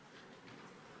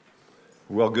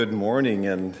Well, good morning,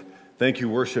 and thank you,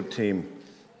 worship team.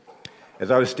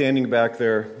 As I was standing back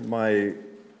there, my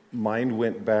mind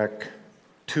went back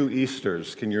 2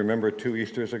 Easters. Can you remember 2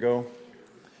 Easters ago?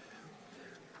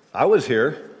 I was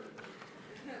here,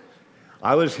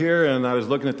 and I was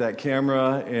looking at that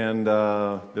camera, and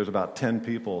there's about 10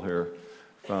 people here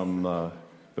from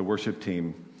the worship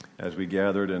team as we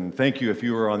gathered. And thank you if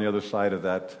you were on the other side of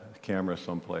that camera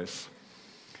someplace.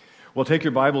 Well, take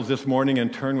your Bibles this morning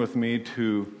and turn with me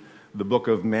to the book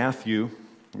of Matthew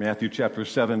chapter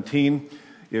 17.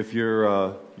 If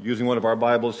you're using one of our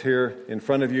Bibles here in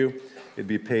front of you, it'd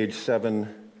be page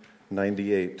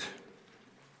 798.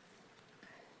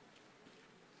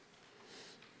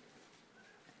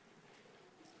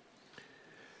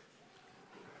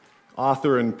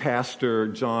 Author and pastor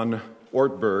John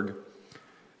Ortberg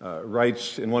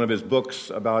writes in one of his books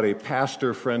about a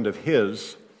pastor friend of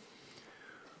his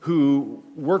who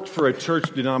worked for a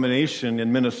church denomination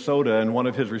in Minnesota, and one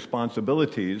of his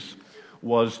responsibilities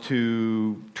was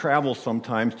to travel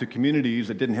sometimes to communities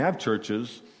that didn't have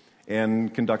churches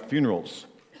and conduct funerals.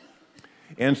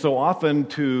 And so often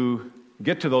to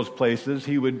get to those places,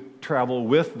 he would travel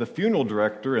with the funeral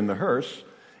director in the hearse,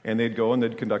 and they'd go and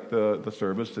they'd conduct the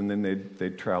service, and then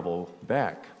they'd travel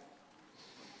back.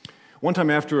 One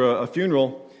time after a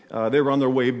funeral, they were on their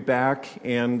way back,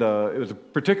 and it was a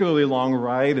particularly long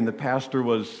ride, and the pastor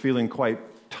was feeling quite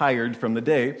tired from the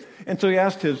day. And so he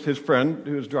asked his friend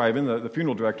who was driving, the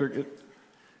funeral director,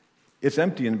 "It's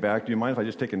empty in back. Do you mind if I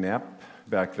just take a nap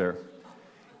back there?"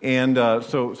 And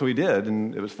so he did,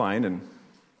 and it was fine. And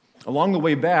along the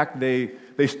way back, they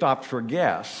stopped for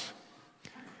gas.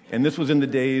 And this was in the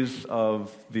days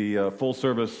of the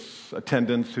full-service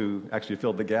attendants who actually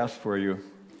filled the gas for you.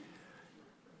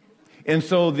 And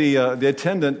so the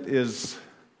attendant is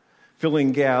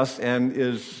filling gas and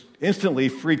is instantly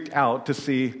freaked out to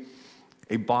see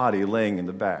a body laying in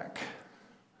the back.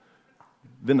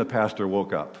 Then the pastor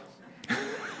woke up.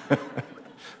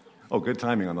 Oh, good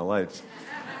timing on the lights.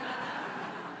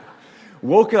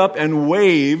 Woke up and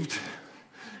waved,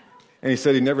 and he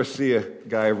said he'd never see a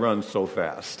guy run so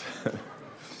fast.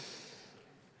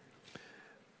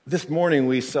 This morning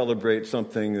we celebrate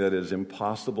something that is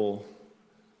impossible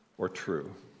or true.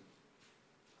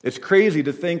 It's crazy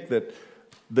to think that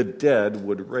the dead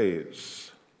would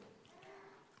raise,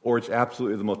 or it's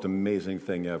absolutely the most amazing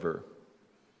thing ever.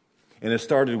 And it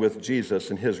started with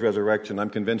Jesus and his resurrection. I'm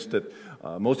convinced that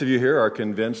most of you here are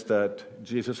convinced that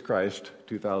Jesus Christ,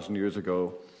 2,000 years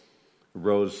ago,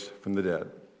 rose from the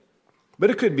dead. But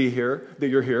it could be here that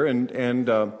you're here and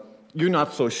you're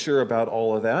not so sure about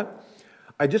all of that.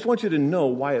 I just want you to know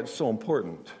why it's so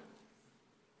important.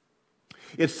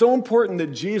 It's so important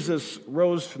that Jesus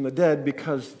rose from the dead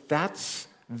because that's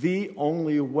the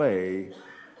only way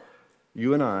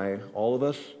you and I, all of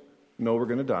us, know we're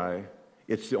going to die.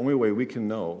 It's the only way we can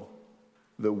know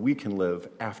that we can live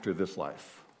after this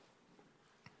life.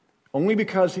 Only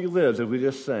because he lives, as we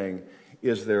just sang,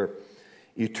 is there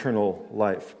eternal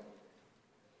life.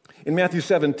 In Matthew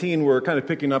 17, we're kind of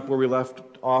picking up where we left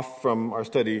off from our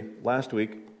study last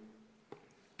week.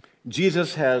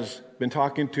 Jesus has been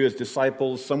talking to his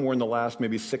disciples somewhere in the last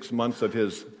maybe 6 months of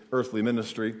his earthly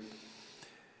ministry.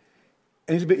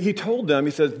 And he told them,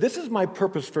 he says, "This is my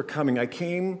purpose for coming. I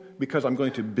came because I'm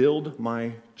going to build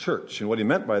my church." And what he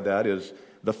meant by that is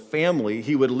the family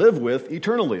he would live with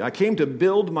eternally. I came to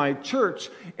build my church.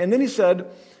 And then he said,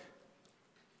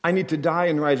 I need to die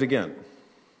and rise again.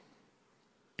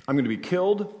 I'm going to be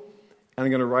killed, and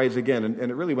I'm going to rise again. And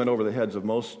it really went over the heads of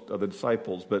most of the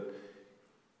disciples. But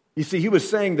you see, he was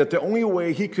saying that the only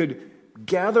way he could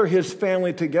gather his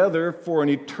family together for an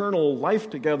eternal life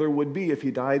together would be if he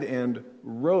died and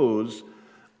rose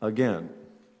again.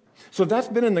 So that's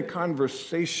been in the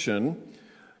conversation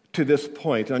to this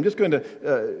point. And I'm just going to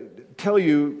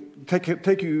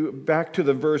take you back to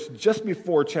the verse just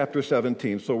before chapter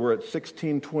 17. So we're at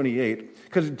 16:28,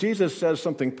 because Jesus says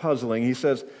something puzzling. He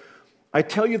says, "I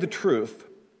tell you the truth,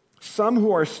 some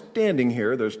who are standing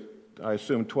here," there's, I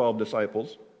assume, 12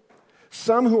 disciples,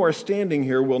 "some who are standing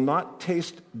here will not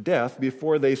taste death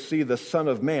before they see the Son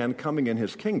of Man coming in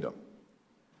his kingdom."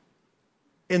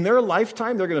 In their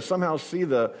lifetime, they're going to somehow see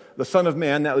the Son of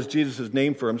Man, that was Jesus'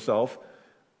 name for himself,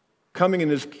 coming in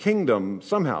his kingdom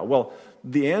somehow. Well,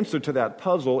 the answer to that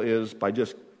puzzle is by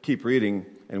just keep reading,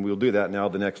 and we'll do that now,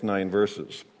 the next 9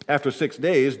 verses. After 6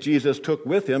 days, Jesus took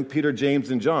with him Peter,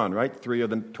 James, and John, right? 3 of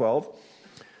the 12.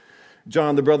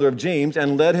 John, the brother of James,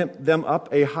 and led them up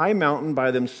a high mountain by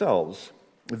themselves.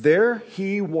 There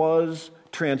he was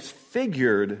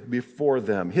transfigured before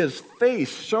them. His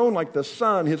face shone like the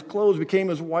sun. His clothes became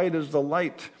as white as the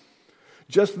light.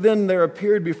 Just then there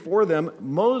appeared before them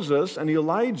Moses and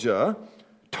Elijah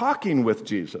talking with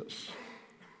Jesus.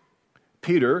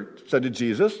 Peter said to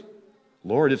Jesus,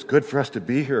 "Lord, it's good for us to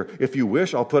be here. If you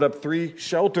wish, I'll put up 3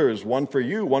 shelters, one for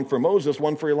you, one for Moses,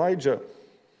 one for Elijah."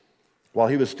 While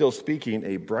he was still speaking,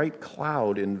 a bright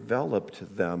cloud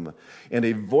enveloped them, and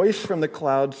a voice from the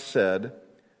cloud said,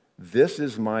 "This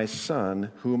is my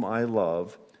Son, whom I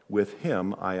love. With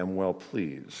him I am well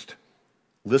pleased.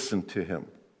 Listen to him."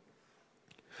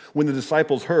 When the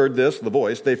disciples heard this, the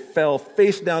voice, they fell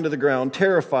face down to the ground,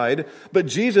 terrified. But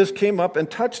Jesus came up and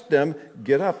touched them.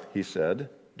 "Get up," he said.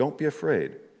 "Don't be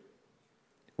afraid."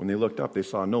 When they looked up, they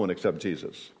saw no one except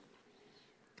Jesus.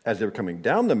 As they were coming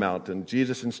down the mountain,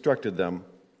 Jesus instructed them,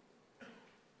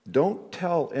 "Don't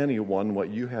tell anyone what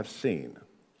you have seen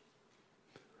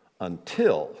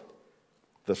until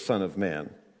the Son of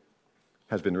Man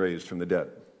has been raised from the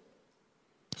dead."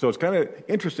 So it's kind of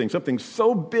interesting. Something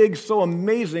so big, so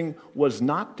amazing was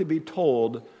not to be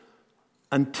told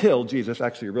until Jesus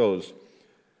actually rose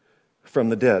from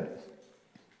the dead.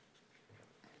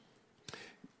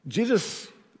 Jesus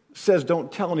says, "Don't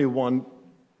tell anyone,"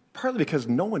 partly because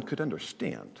no one could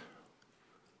understand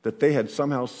that they had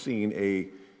somehow seen a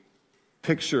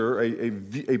picture,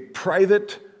 a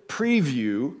private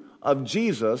preview of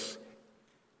Jesus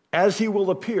as he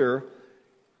will appear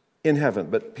in heaven.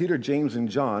 But Peter, James, and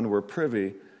John were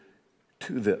privy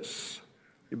to this.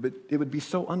 It would be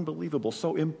so unbelievable,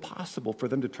 so impossible for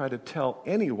them to try to tell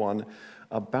anyone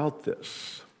about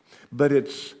this. But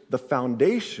it's the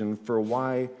foundation for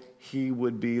why he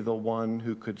would be the one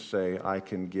who could say, "I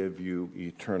can give you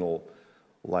eternal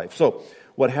life." So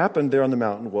what happened there on the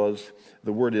mountain was,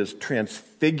 the word is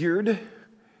transfigured.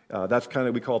 That's kind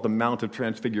of, we call it the Mount of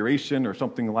Transfiguration or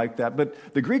something like that. But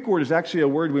the Greek word is actually a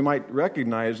word we might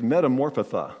recognize,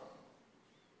 metamorphotha.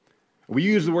 We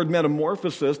use the word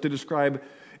metamorphosis to describe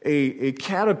a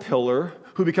caterpillar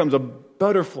who becomes a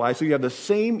butterfly. So you have the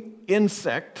same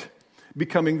insect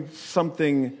becoming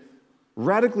something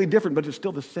radically different, but it's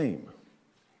still the same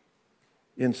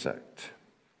insect.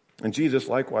 And Jesus,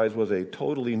 likewise, was a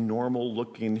totally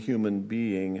normal-looking human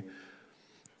being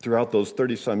throughout those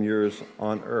 30-some years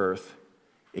on earth,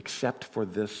 except for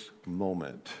this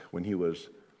moment when he was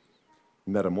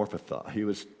metamorphotha. He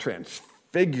was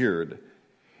transfigured.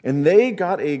 And they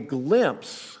got a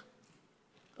glimpse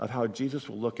of how Jesus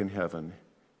will look in heaven,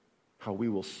 how we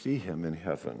will see him in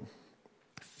heaven.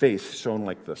 Face shone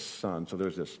like the sun, so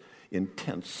there's this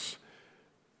intense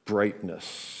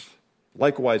brightness.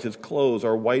 Likewise, his clothes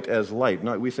are white as light.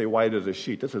 Not, we say white as a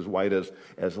sheet. This is white as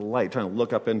light. Trying to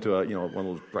look up into one of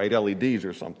those bright LEDs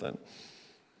or something.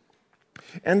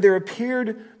 And there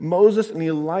appeared Moses and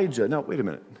Elijah. Now, wait a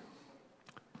minute.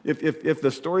 If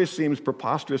the story seems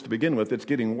preposterous to begin with, it's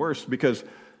getting worse, because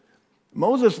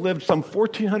Moses lived some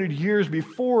 1,400 years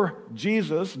before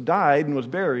Jesus died and was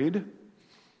buried.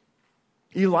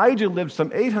 Elijah lived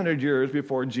some 800 years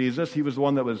before Jesus. He was the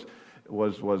one that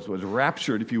was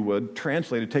raptured, if you would,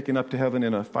 translated, taken up to heaven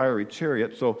in a fiery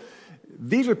chariot. So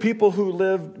these are people who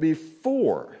lived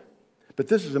before. But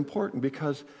this is important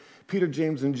because Peter,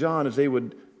 James, and John, as they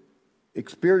would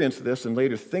experience this and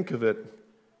later think of it,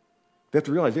 they have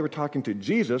to realize they were talking to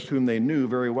Jesus, whom they knew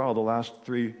very well the last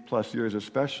 3+ years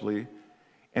especially.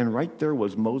 And right there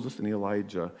was Moses and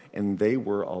Elijah, and they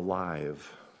were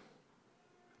alive.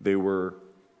 They were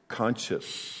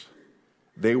conscious.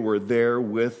 They were there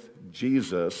with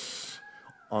Jesus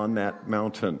on that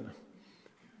mountain.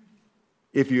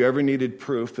 If you ever needed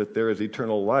proof that there is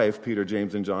eternal life, Peter,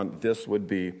 James, and John, this would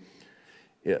be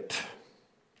it.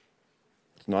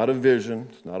 It's not a vision.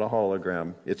 It's not a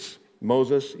hologram. It's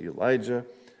Moses, Elijah,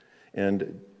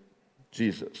 and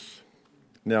Jesus.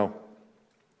 Now,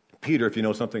 Peter, if you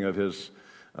know something of his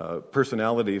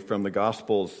personality from the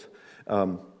Gospels,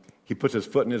 he puts his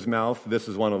foot in his mouth. This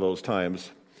is one of those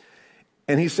times.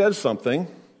 And he says something.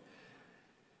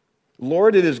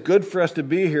 "Lord, it is good for us to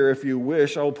be here. If you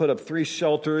wish, I will put up 3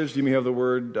 shelters." You may have the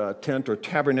word tent or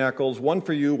tabernacles. One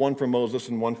for you, one for Moses,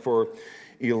 and one for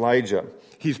Elijah.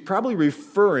 He's probably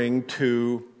referring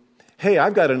to, hey,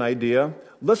 I've got an idea.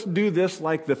 Let's do this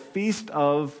like the Feast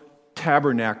of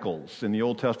Tabernacles. In the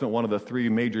Old Testament, one of the 3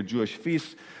 major Jewish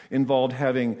feasts involved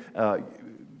having...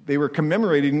 They were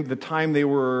commemorating the time the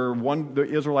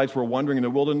Israelites were wandering in the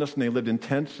wilderness, and they lived in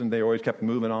tents, and they always kept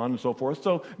moving on and so forth.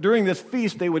 So during this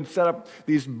feast, they would set up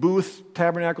these booths,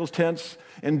 tabernacles, tents,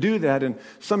 and do that. And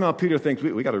somehow Peter thinks,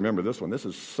 we got to remember this one. This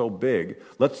is so big.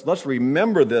 Let's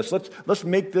remember this. Let's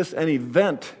make this an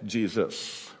event,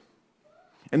 Jesus.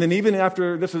 And then even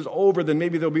after this is over, then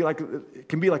maybe it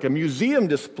can be like a museum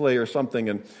display or something.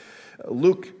 And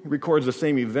Luke records the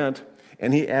same event.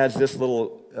 And he adds this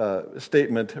little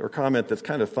statement or comment that's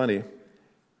kind of funny.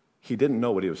 He didn't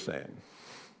know what he was saying.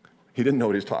 He didn't know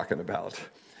what he was talking about.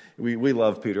 We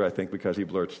love Peter, I think, because he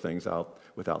blurts things out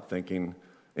without thinking.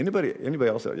 Anybody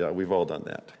else? Yeah, we've all done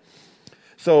that.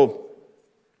 So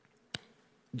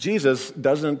Jesus it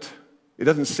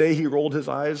doesn't say he rolled his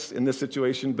eyes in this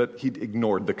situation, but he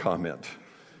ignored the comment.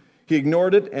 He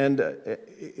ignored it, and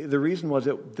the reason was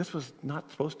that this was not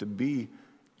supposed to be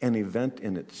an event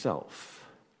in itself.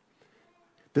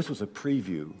 This was a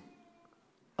preview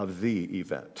of the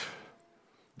event,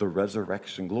 the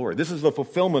resurrection glory. This is the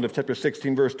fulfillment of chapter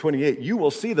 16, verse 28. You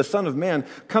will see the Son of Man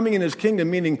coming in his kingdom,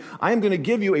 meaning I am going to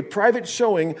give you a private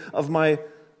showing of my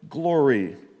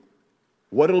glory,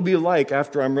 what it'll be like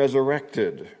after I'm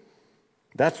resurrected.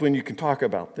 That's when you can talk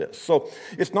about this. So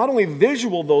it's not only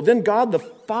visual, though. Then God the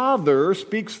Father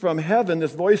speaks from heaven,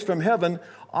 this voice from heaven,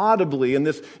 audibly. And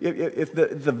this, if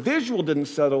the visual didn't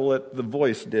settle it, the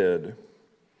voice did.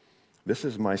 This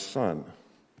is my Son,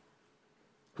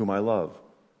 whom I love.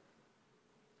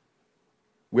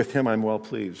 With him I'm well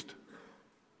pleased.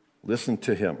 Listen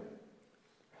to him.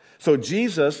 So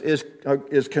Jesus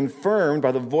is confirmed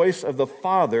by the voice of the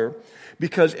Father,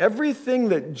 because everything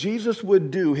that Jesus would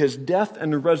do, his death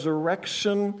and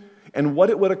resurrection, and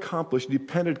what it would accomplish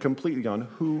depended completely on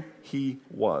who he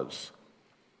was.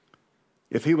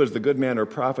 If he was the good man or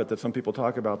prophet that some people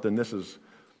talk about, then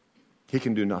he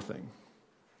can do nothing.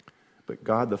 But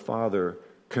God the Father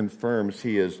confirms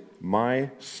he is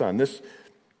my Son.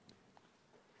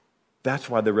 That's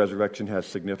why the resurrection has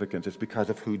significance. It's because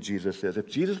of who Jesus is. If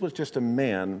Jesus was just a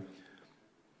man,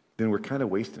 then we're kind of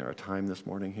wasting our time this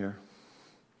morning here.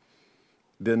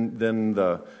 Then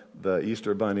the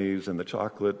Easter bunnies and the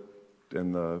chocolate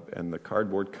and the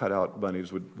cardboard cutout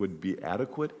bunnies would be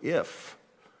adequate if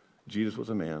Jesus was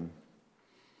a man.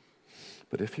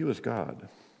 But if he was God,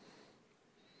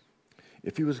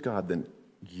 then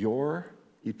your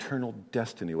eternal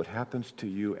destiny, what happens to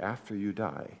you after you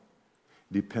die,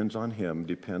 depends on him,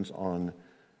 depends on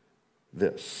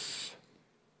this.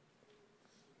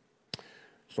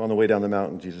 So on the way down the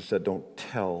mountain, Jesus said, don't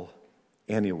tell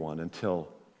anyone until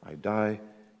I die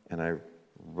and I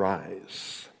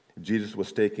rise. Jesus was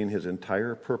staking his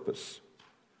entire purpose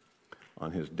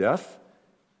on his death,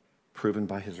 proven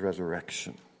by his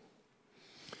resurrection.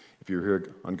 If you were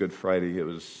here on Good Friday, it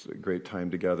was a great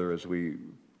time together as we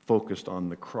focused on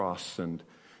the cross, and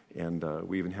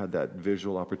we even had that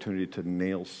visual opportunity to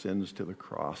nail sins to the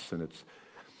cross. And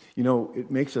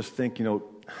it makes us think,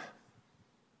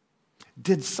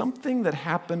 did something that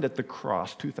happened at the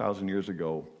cross 2,000 years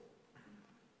ago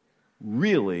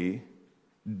really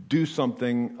do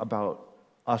something about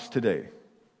us today?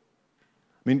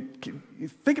 I mean,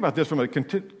 think about this from a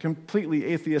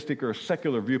completely atheistic or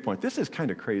secular viewpoint. This is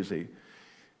kind of crazy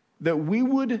that we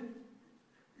would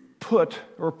put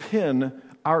or pin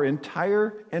our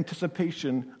entire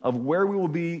anticipation of where we will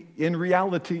be in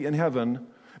reality in heaven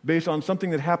based on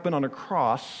something that happened on a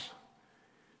cross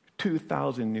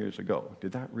 2,000 years ago.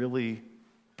 Did that really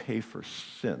pay for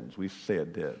sins? We say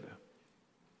it did.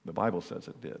 The Bible says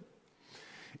it did.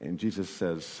 And Jesus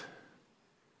says,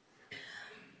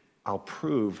 I'll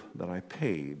prove that I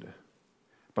paid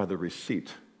by the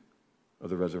receipt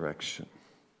of the resurrection.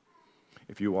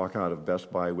 If you walk out of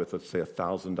Best Buy with, let's say,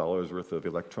 $1,000 worth of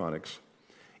electronics,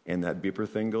 and that beeper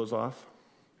thing goes off,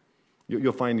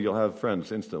 you'll find you'll have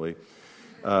friends instantly.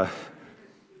 They'll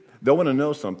want to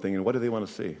know something, and what do they want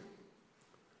to see?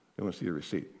 They want to see your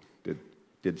receipt.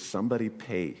 Did somebody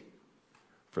pay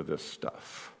for this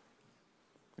stuff?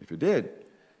 If you did,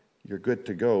 you're good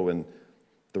to go. And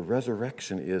the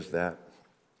resurrection is that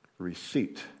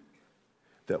receipt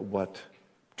that what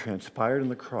transpired on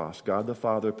the cross, God the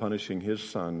Father punishing his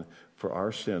Son for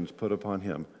our sins put upon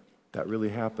him, that really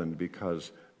happened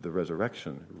because the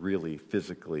resurrection really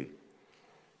physically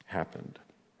happened.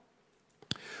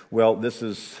 Well, this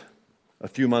is a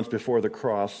few months before the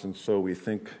cross, and so we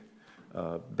think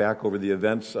back over the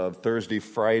events of Thursday,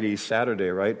 Friday, Saturday,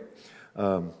 right?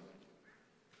 On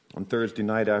Thursday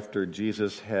night, after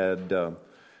Jesus had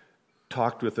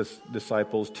talked with his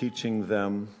disciples, teaching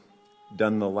them,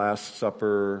 done the Last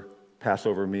Supper,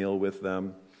 Passover meal with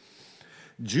them,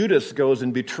 Judas goes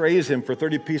and betrays him for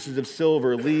 30 pieces of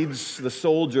silver, leads the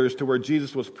soldiers to where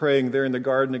Jesus was praying there in the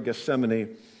Garden of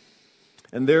Gethsemane.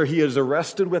 And there he is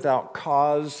arrested without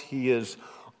cause. He is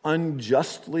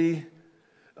unjustly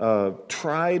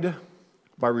tried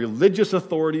by religious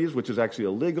authorities, which is actually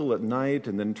illegal at night,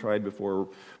 and then tried before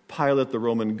Pilate, the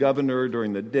Roman governor,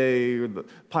 during the day.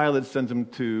 Pilate sends him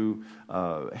to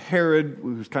Herod,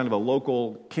 who's kind of a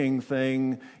local king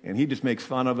thing, and he just makes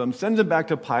fun of him, sends him back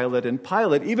to Pilate, and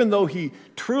Pilate, even though he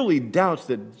truly doubts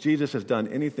that Jesus has done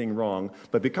anything wrong,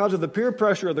 but because of the peer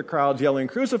pressure of the crowds yelling,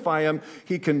 "Crucify him,"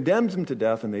 he condemns him to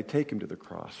death, and they take him to the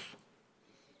cross.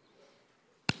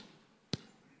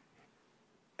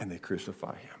 And they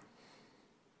crucify him.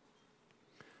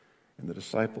 And the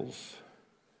disciples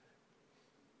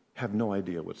have no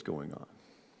idea what's going on.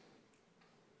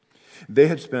 They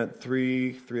had spent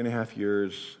 3.5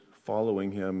 years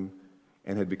following him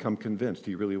and had become convinced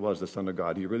he really was the Son of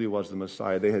God. He really was the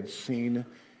Messiah. They had seen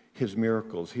his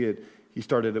miracles. He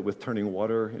started it with turning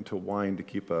water into wine to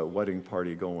keep a wedding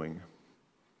party going.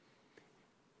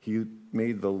 He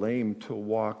made the lame to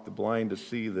walk, the blind to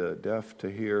see, the deaf to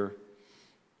hear.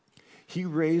 He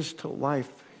raised to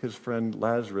life his friend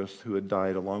Lazarus, who had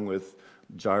died, along with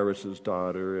Jairus'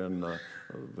 daughter and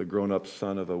the grown-up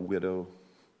son of a widow,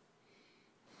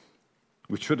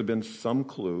 which should have been some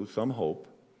clue, some hope.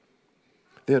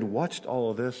 They had watched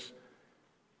all of this,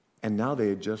 and now they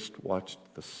had just watched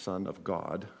the Son of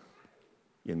God,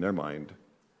 in their mind,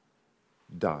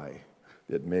 die.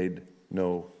 It made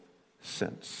no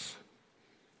sense.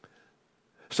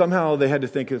 Somehow they had to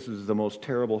think this is the most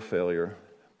terrible failure.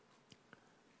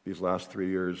 These last 3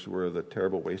 years were the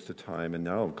terrible waste of time, and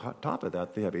now on top of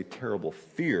that, they have a terrible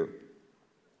fear.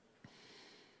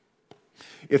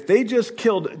 If they just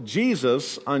killed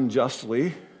Jesus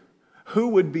unjustly, who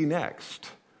would be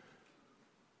next?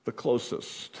 The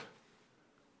closest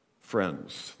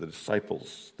friends, the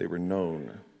disciples. They were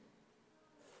known.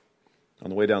 On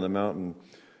the way down the mountain,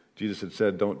 Jesus had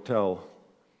said, "Don't tell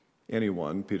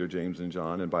anyone," Peter, James, and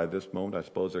John, and by this moment, I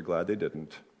suppose they're glad they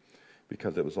didn't,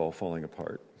 because it was all falling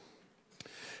apart.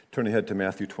 Turn ahead to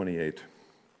Matthew 28.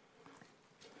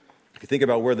 If you think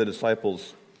about where the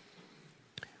disciples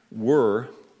were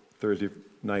Thursday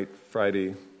night,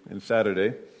 Friday, and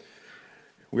Saturday,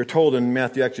 we're told in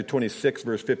Matthew actually 26,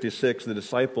 verse 56, the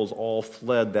disciples all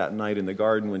fled that night in the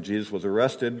garden when Jesus was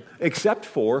arrested, except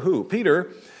for who? Peter.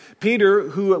 Peter,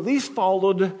 who at least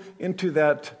followed into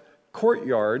that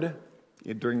courtyard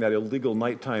during that illegal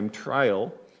nighttime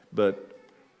trial, but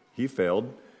he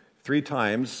failed 3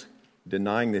 times,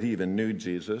 denying that he even knew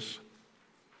Jesus.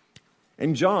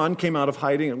 And John came out of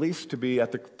hiding, at least to be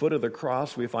at the foot of the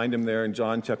cross. We find him there in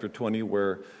John chapter 20,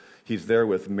 where he's there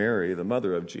with Mary, the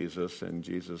mother of Jesus, and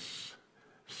Jesus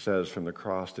says from the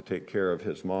cross to take care of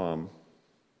his mom.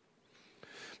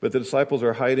 But the disciples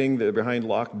are hiding, they're behind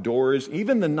locked doors.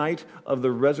 Even the night of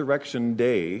the resurrection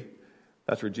day,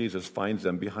 that's where Jesus finds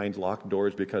them, behind locked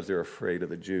doors, because they're afraid of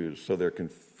the Jews. So they're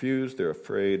confused, they're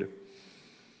afraid.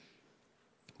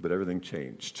 But everything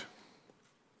changed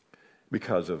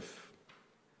because of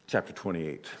chapter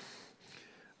 28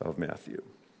 of Matthew.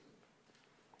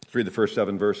 Let's read the first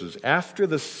 7 verses. After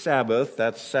the Sabbath,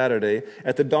 that's Saturday,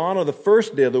 at the dawn of the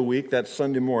first day of the week, that's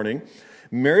Sunday morning,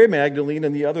 Mary Magdalene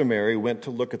and the other Mary went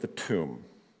to look at the tomb.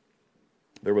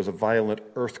 There was a violent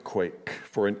earthquake,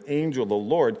 for an angel of the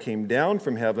Lord came down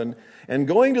from heaven and,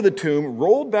 going to the tomb,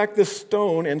 rolled back the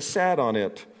stone and sat on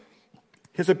it.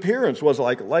 His appearance was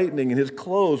like lightning, and his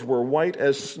clothes were white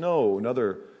as snow.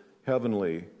 Another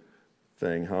heavenly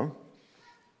thing, huh?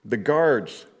 The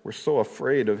guards were so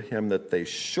afraid of him that they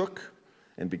shook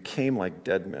and became like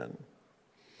dead men.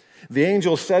 The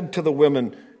angel said to the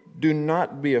women, "Do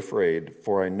not be afraid,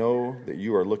 for I know that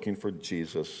you are looking for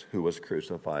Jesus who was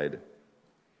crucified.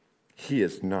 He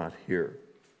is not here.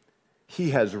 He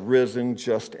has risen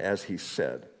just as he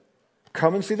said.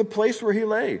 Come and see the place where he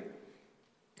lay.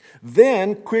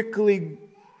 Then quickly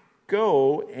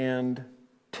go and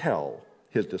tell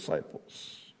his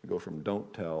disciples." We go from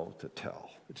don't tell to tell.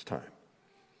 It's time.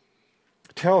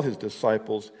 Tell his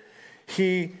disciples,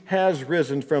 he has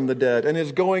risen from the dead and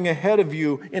is going ahead of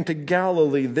you into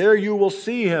Galilee. There you will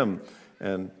see him.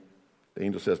 And the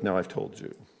angel says, now I've told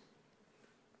you.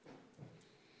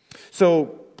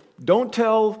 So don't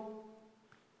tell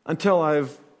until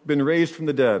I've been raised from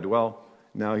the dead. Well,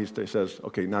 now he says,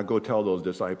 okay, now go tell those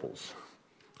disciples.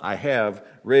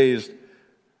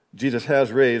 Jesus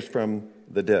has raised from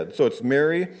the dead. So it's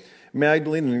Mary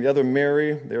Magdalene and the other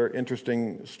Mary. They're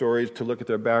interesting stories to look at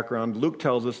their background. Luke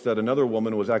tells us that another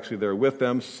woman was actually there with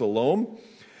them, Salome,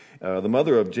 the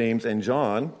mother of James and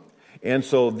John. And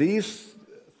so these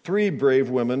 3 brave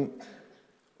women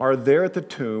are there at the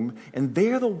tomb, and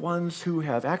they're the ones who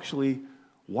have actually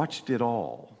watched it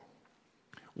all.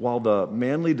 While the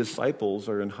manly disciples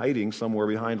are in hiding somewhere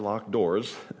behind locked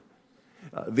doors,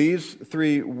 These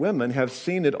three women have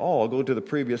seen it all. Go to the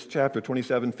previous chapter,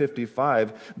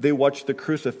 27:55. They watched the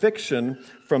crucifixion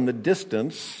from the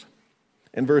distance.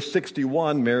 In verse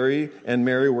 61, Mary and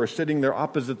Mary were sitting there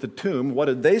opposite the tomb. What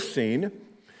had they seen?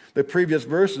 The previous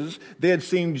verses, they had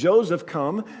seen Joseph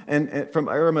come and from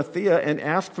Arimathea and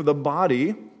ask for the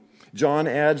body. John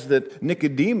adds that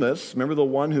Nicodemus, remember the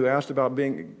one who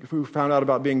found out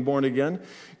about being born again?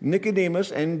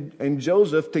 Nicodemus and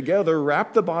Joseph together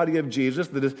wrapped the body of Jesus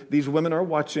that these women are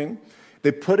watching.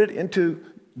 They put it into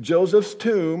Joseph's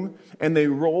tomb and they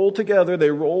roll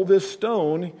this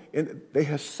stone, and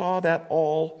they saw that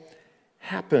all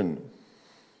happen.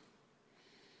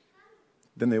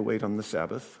 Then they wait on the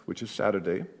Sabbath, which is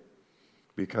Saturday,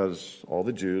 because all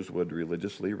the Jews would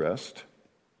religiously rest.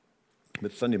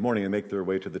 But Sunday morning, they make their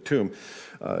way to the tomb.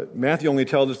 Matthew only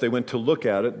tells us they went to look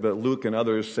at it, but Luke and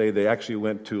others say they actually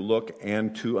went to look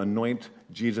and to anoint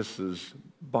Jesus'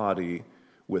 body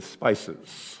with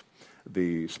spices.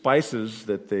 The spices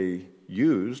that they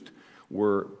used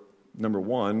were, number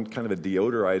one, kind of a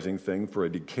deodorizing thing for a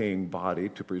decaying body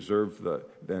to preserve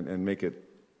and make it,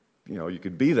 you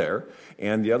could be there.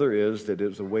 And the other is that it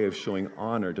was a way of showing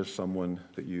honor to someone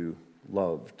that you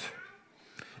loved.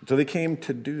 So they came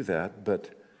to do that, but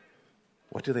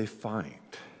what do they find?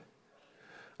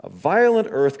 A violent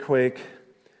earthquake,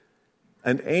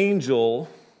 an angel,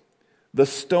 the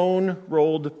stone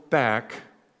rolled back,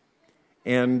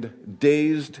 and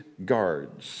dazed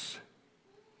guards.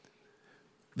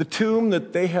 The tomb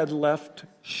that they had left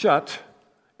shut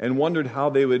and wondered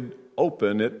how they would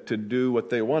open it to do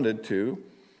what they wanted to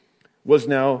was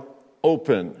now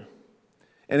open.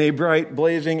 And a bright,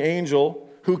 blazing angel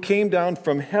who came down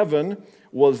from heaven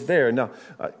was there. Now,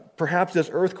 perhaps this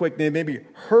earthquake, they maybe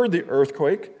heard the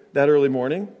earthquake that early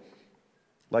morning,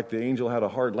 like the angel had a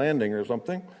hard landing or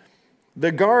something.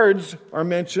 The guards are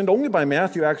mentioned only by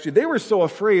Matthew, actually. They were so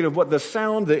afraid of what the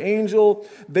sound, the angel,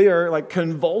 they are like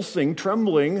convulsing,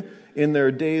 trembling in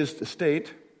their dazed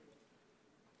state.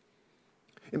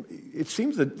 It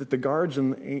seems that the guards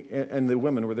and the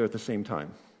women were there at the same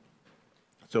time.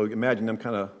 So imagine them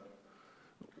kind of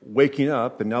waking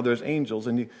up, and now there's angels,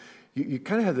 and you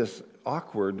kind of have this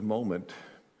awkward moment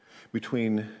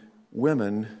between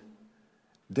women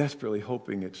desperately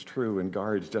hoping it's true and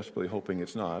guards desperately hoping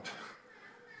it's not.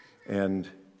 And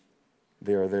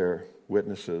they are their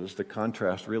witnesses. The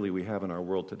contrast really we have in our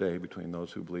world today between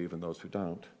those who believe and those who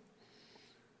don't.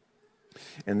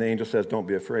 And the angel says, don't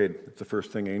be afraid. It's the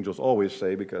first thing angels always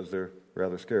say because they're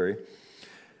rather scary.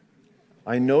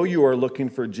 I know you are looking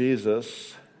for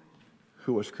Jesus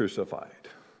who was crucified.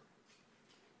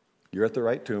 You're at the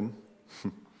right tomb.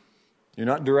 You're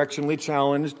not directionally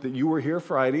challenged that you were here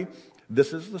Friday.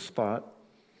 This is the spot.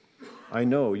 I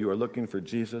know you are looking for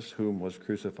Jesus whom was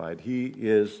crucified. He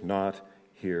is not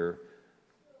here.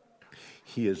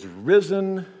 He is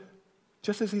risen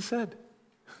just as he said.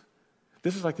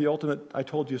 This is like the ultimate I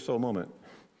told you so moment.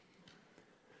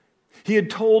 He had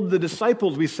told the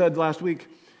disciples, we said last week,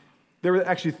 there were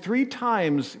actually 3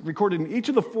 times recorded in each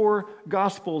of the 4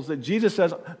 Gospels that Jesus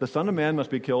says, the Son of Man must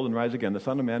be killed and rise again. The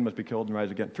Son of Man must be killed and rise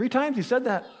again. 3 times he said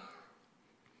that.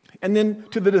 And then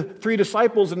to the 3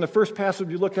 disciples in the first passage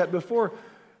you looked at before,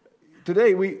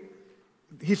 today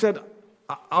he said,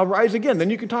 I'll rise again. Then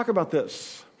you can talk about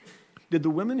this. Did the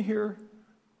women hear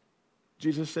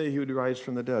Jesus say he would rise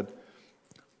from the dead?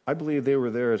 I believe they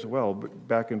were there as well. But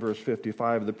back in verse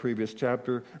 55 of the previous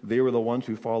chapter, they were the ones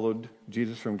who followed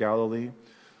Jesus from Galilee.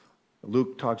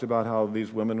 Luke talks about how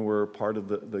these women were part of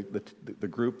the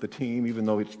group, the team, even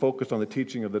though it's focused on the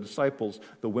teaching of the disciples,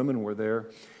 the women were there.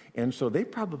 And so they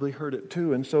probably heard it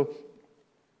too. And so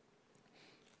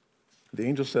the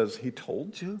angel says, he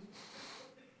told you?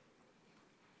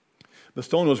 The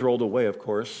stone was rolled away, of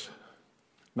course,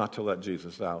 not to let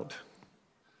Jesus out.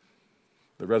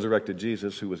 The resurrected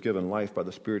Jesus, who was given life by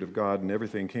the Spirit of God, and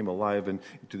everything came alive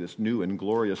into this new and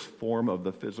glorious form of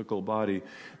the physical body.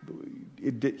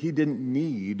 He didn't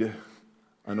need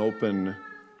an open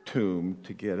tomb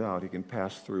to get out. He can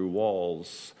pass through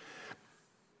walls.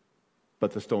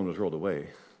 But the stone was rolled away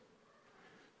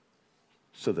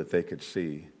so that they could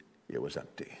see it was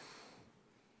empty.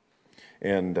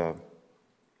 And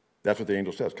that's what the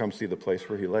angel says. Come see the place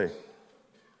where he lay.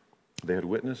 They had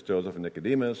witnessed, Joseph and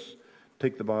Nicodemus,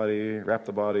 take the body, wrap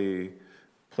the body,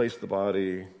 place the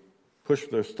body, push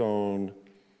the stone,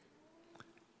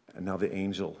 and now the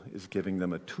angel is giving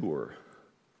them a tour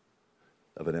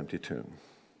of an empty tomb.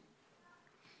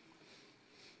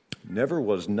 Never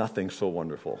was nothing so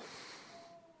wonderful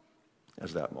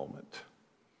as that moment.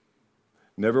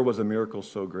 Never was a miracle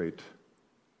so great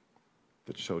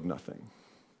that showed nothing,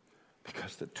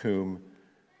 because the tomb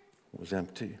was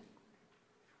empty.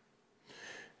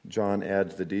 John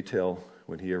adds the detail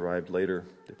when he arrived later,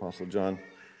 the Apostle John,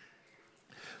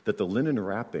 that the linen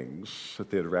wrappings that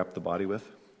they had wrapped the body with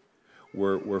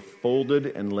were folded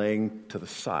and laying to the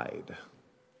side.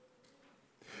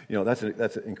 You know, that's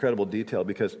an incredible detail,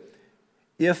 because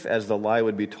if, as the lie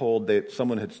would be told, that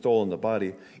someone had stolen the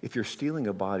body, if you're stealing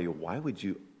a body, why would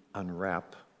you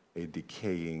unwrap a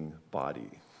decaying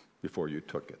body before you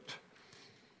took it?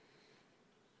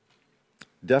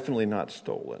 Definitely not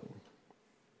stolen.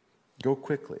 Go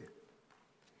quickly.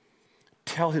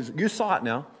 You saw it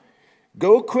now.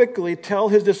 Go quickly, tell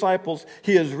his disciples,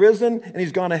 he has risen and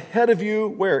he's gone ahead of you,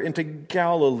 where? Into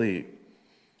Galilee.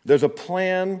 There's a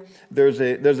plan, there's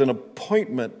an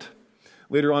appointment.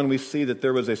 Later on we see that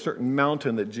there was a certain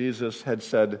mountain that Jesus had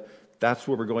said, that's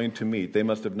where we're going to meet. They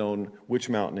must have known which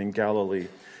mountain in Galilee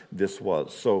this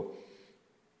was. So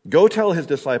go tell his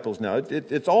disciples now.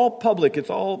 It's all public.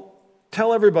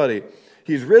 Tell everybody.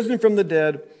 He's risen from the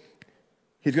dead.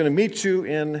 He's going to meet you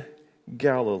in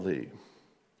Galilee.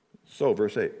 So,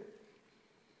 verse 8.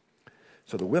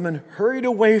 So the women hurried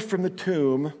away from the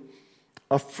tomb,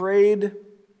 afraid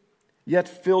yet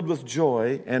filled with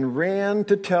joy, and ran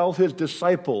to tell his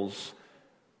disciples.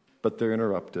 But they're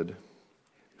interrupted.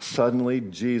 Suddenly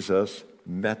Jesus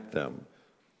met them.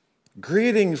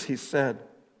 Greetings, he said.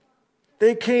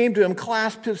 They came to him,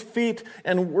 clasped his feet,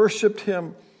 and worshiped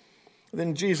him.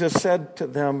 Then Jesus said to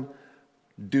them,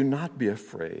 do not be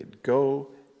afraid. Go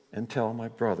and tell my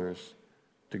brothers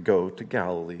to go to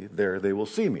Galilee. There they will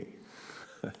see me.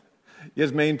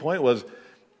 His main point was,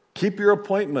 keep your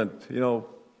appointment.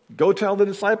 Go tell the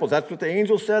disciples. That's what the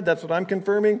angel said. That's what I'm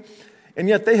confirming. And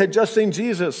yet they had just seen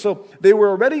Jesus. So they were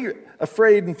already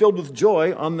afraid and filled with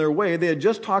joy on their way. They had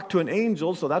just talked to an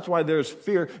angel, so that's why there's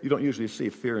fear. You don't usually see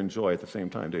fear and joy at the same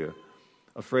time, do you?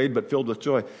 Afraid but filled with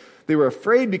joy. They were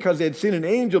afraid because they had seen an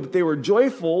angel, but they were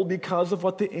joyful because of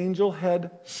what the angel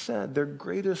had said. Their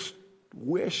greatest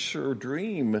wish or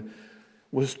dream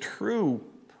was true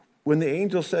when the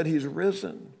angel said he's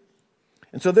risen.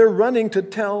 And so they're running to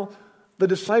tell the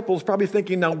disciples, probably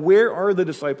thinking, now where are the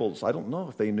disciples? I don't know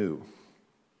if they knew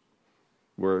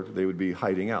where they would be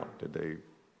hiding out. Did they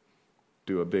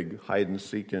do a big hide and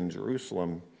seek in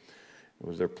Jerusalem? It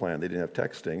was their plan. They didn't have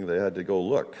texting. They had to go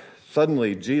look.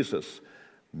 Suddenly Jesus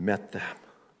met them.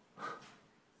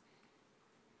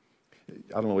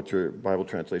 I don't know what your Bible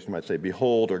translation might say,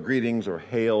 behold, or greetings, or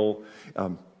hail.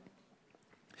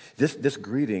 This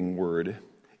greeting word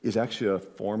is actually a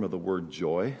form of the word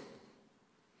joy.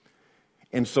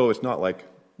 And so it's not like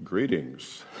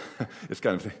greetings.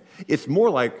 It's more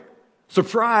like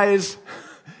surprise.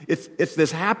 It's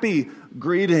this happy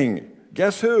greeting.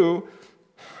 Guess who?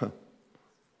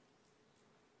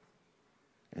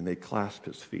 And they clasped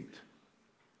his feet.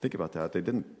 Think about that. They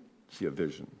didn't see a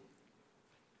vision.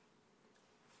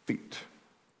 Feet.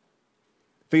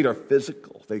 Feet are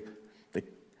physical.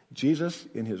 Jesus,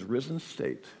 in his risen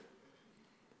state,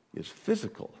 is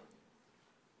physical,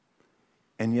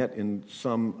 and yet in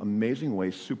some amazing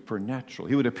way supernatural.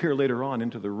 He would appear later on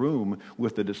into the room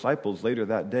with the disciples later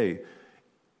that day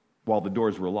while the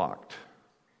doors were locked.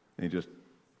 And he just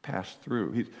passed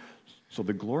through. So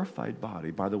the glorified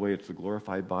body, by the way, it's the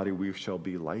glorified body we shall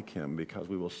be like him because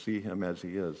we will see him as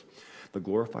he is. The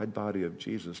glorified body of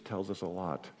Jesus tells us a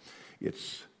lot.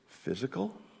 It's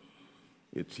physical,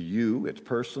 it's you, it's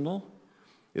personal,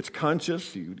 it's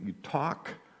conscious, you talk,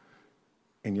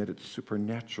 and yet it's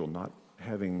supernatural, not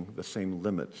having the same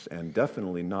limits, and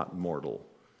definitely not mortal.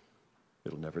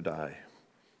 It'll never die,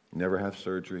 never have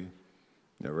surgery,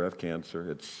 never have cancer.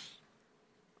 It's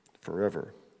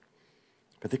forever.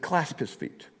 But they clasped his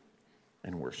feet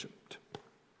and worshiped.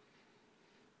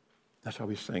 That's how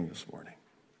we sang this morning.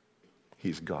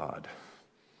 He's God.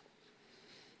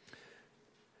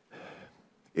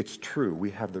 It's true,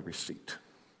 we have the receipt.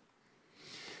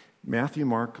 Matthew,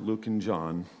 Mark, Luke, and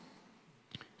John,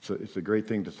 it's a great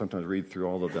thing to sometimes read through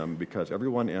all of them because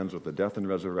everyone ends with the death and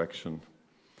resurrection,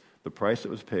 the price that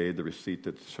was paid, the receipt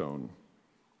that's shown.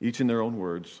 Each in their own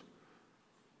words,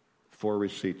 4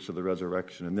 receipts of the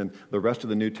resurrection. And then the rest of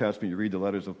the New Testament, you read the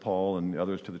letters of Paul and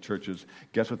others to the churches,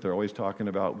 guess what they're always talking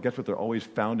about? Guess what they're always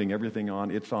founding everything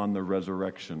on? It's on the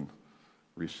resurrection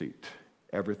receipt.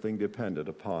 Everything depended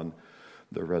upon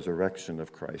the resurrection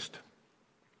of Christ.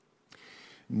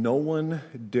 No one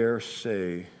dare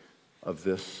say of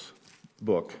this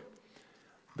book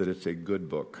that it's a good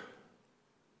book,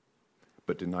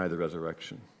 but deny the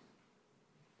resurrection.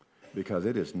 Because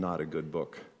it is not a good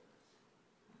book.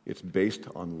 It's based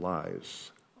on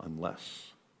lies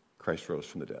unless Christ rose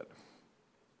from the dead.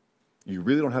 You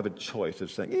really don't have a choice of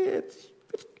saying, it's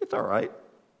all right.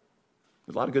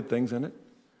 There's a lot of good things in it.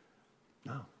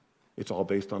 No. It's all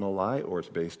based on a lie or it's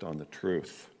based on the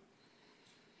truth.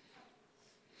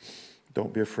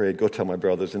 Don't be afraid. Go tell my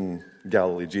brothers in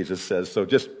Galilee, Jesus says. So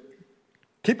just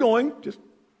keep going.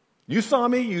 You saw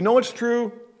me. You know it's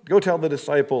true. Go tell the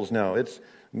disciples now.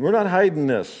 We're not hiding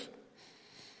this.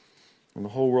 And the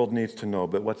whole world needs to know.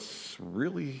 But what's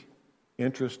really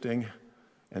interesting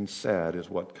and sad is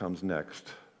what comes next.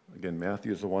 Again,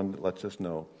 Matthew is the one that lets us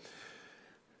know.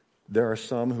 There are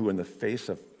some who, in the face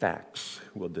of facts,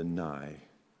 will deny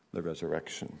the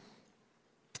resurrection.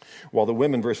 While the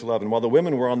women, verse 11, while the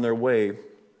women were on their way,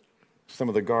 some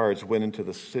of the guards went into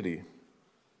the city.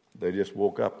 They just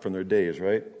woke up from their days,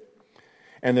 right?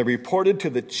 And they reported to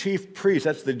the chief priests,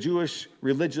 that's the Jewish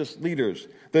religious leaders.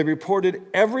 They reported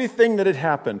everything that had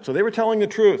happened. So they were telling the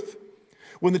truth.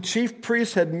 When the chief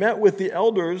priests had met with the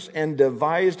elders and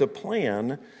devised a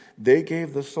plan, they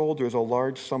gave the soldiers a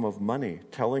large sum of money,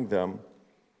 telling them,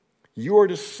 "You are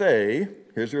to say,"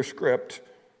 here's your script,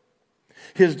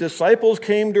 "His disciples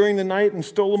came during the night and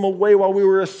stole him away while we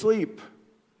were asleep."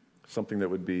 Something that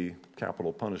would be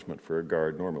capital punishment for a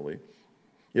guard normally.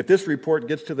 "If this report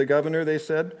gets to the governor," they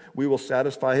said, "we will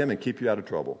satisfy him and keep you out of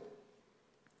trouble."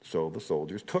 So the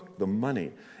soldiers took the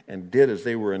money and did as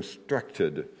they were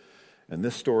instructed. And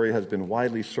this story has been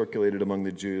widely circulated among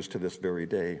the Jews to this very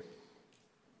day.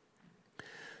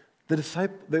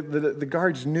 The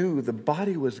guards knew the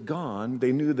body was gone.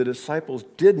 They knew the disciples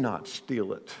did not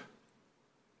steal it.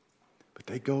 But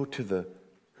they go to the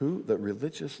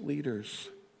religious leaders.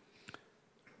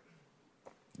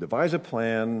 Devise a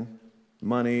plan,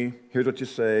 money, here's what you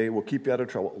say, we'll keep you out of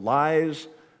trouble. Lies,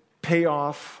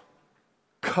 payoff,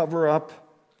 cover up.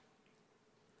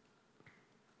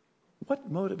 What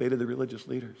motivated the religious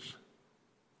leaders?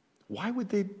 Why would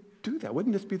they do that?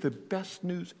 Wouldn't this be the best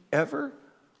news ever?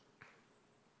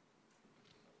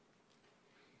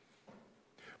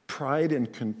 Pride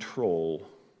and control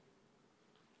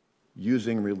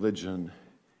using religion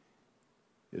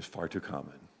is far too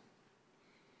common.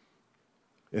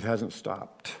 It hasn't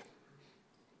stopped.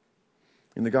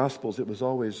 In the Gospels, it was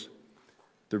always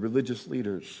the religious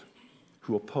leaders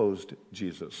who opposed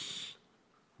Jesus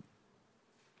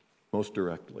most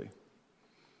directly.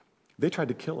 They tried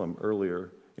to kill him earlier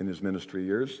in his ministry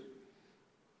years.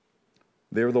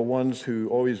 They were the ones who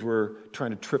always were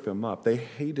trying to trip him up. They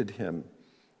hated him.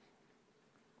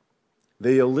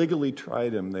 They illegally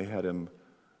tried him. They had him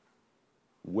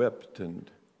whipped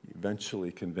and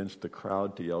eventually convinced the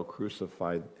crowd to yell,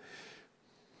 "Crucify."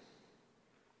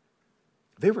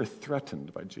 They were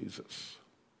threatened by Jesus,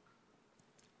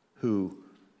 who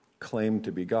claimed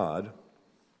to be God,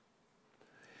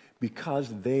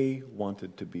 because they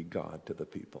wanted to be God to the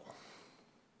people.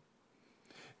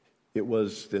 It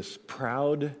was this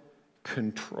proud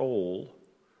control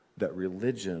that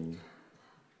religion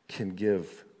can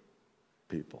give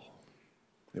people.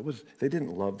 They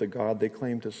didn't love the God they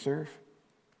claimed to serve.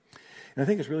 And I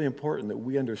think it's really important that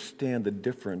we understand the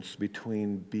difference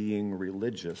between being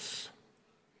religious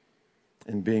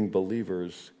and being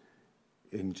believers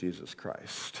in Jesus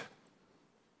Christ.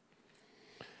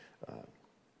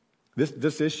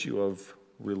 This issue of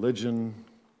religion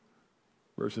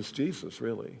versus Jesus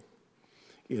really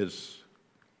is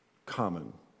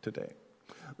common today.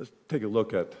 Let's take a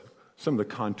look at some of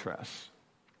the contrasts.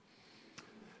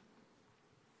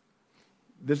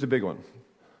 This is a big one.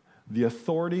 The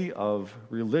authority of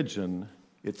religion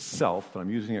itself, and I'm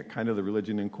using it kind of the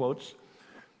religion in quotes,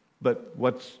 but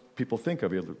what people think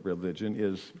of religion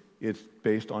is it's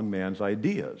based on man's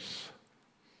ideas.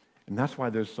 And that's why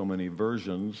there's so many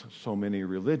versions, so many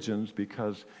religions,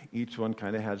 because each one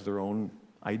kind of has their own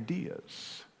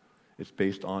ideas. It's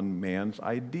based on man's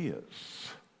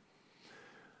ideas.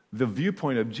 The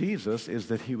viewpoint of Jesus is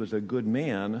that he was a good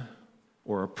man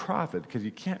or a prophet, because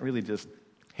you can't really just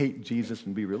hate Jesus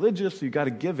and be religious, so you got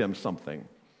to give him something.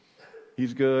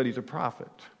 He's good, he's a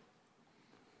prophet.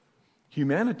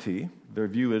 Humanity, their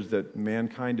view is that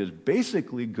mankind is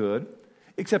basically good,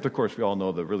 except, of course, we all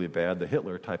know the really bad, the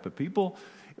Hitler type of people,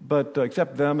 but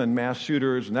except them and mass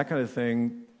shooters and that kind of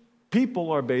thing, people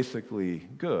are basically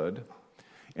good.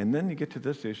 And then you get to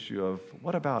this issue of,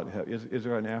 what about, is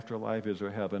there an afterlife, is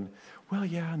there heaven? Well,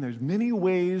 yeah, and there's many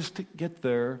ways to get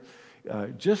there.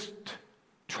 Just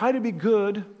try to be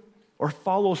good or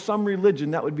follow some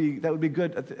religion. That would be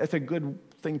good. That's a good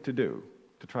thing to do,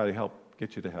 to try to help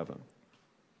get you to heaven.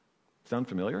 Sound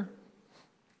familiar?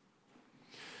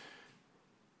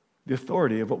 The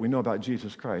authority of what we know about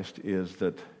Jesus Christ is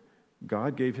that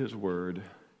God gave his word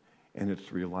and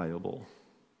it's reliable.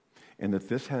 And that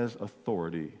this has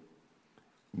authority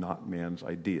not man's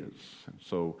ideas. And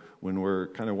so when we're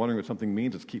kind of wondering what something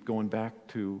means, let's keep going back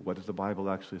to what does the Bible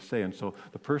actually say. And so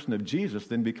the person of Jesus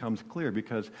then becomes clear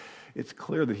because it's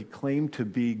clear that he claimed to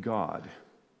be God.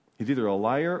 He's either a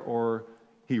liar or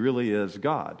he really is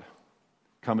God,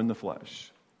 come in the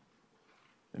flesh.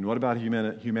 And what about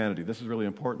humanity? This is really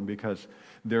important because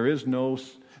there is no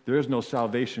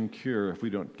salvation cure if we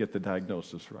don't get the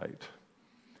diagnosis right.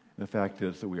 And the fact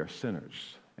is that we are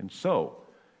sinners. And so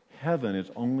heaven is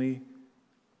only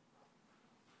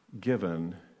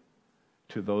given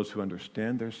to those who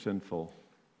understand they're sinful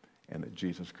and that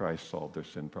Jesus Christ solved their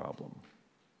sin problem.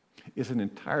 It's an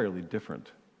entirely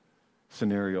different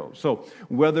scenario. So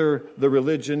whether the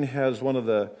religion has one of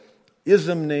the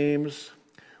ism names,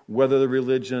 whether the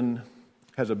religion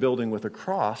has a building with a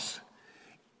cross,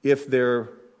 if their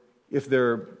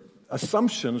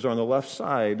assumptions are on the left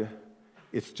side,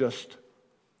 it's just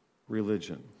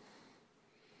religion.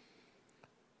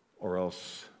 Or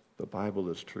else the Bible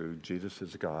is true, Jesus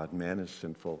is God, man is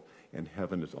sinful, and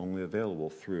heaven is only available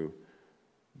through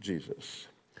Jesus.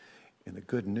 And the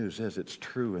good news is it's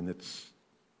true, and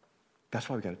that's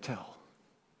why we got to tell.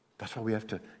 That's why we have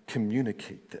to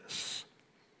communicate this.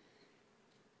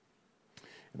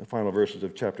 In the final verses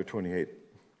of chapter 28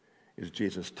 is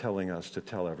Jesus telling us to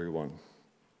tell everyone.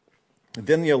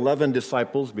 Then the 11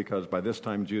 disciples, because by this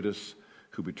time Judas,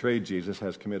 who betrayed Jesus,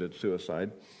 has committed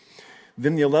suicide.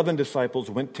 Then the 11 disciples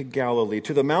went to Galilee,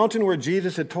 to the mountain where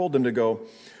Jesus had told them to go.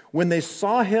 When they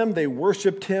saw him, they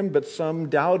worshiped him, but some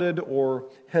doubted or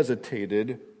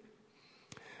hesitated.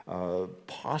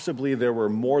 Possibly there were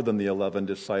more than the 11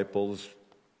 disciples.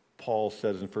 Paul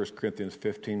says in 1 Corinthians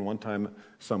 15, one time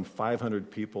some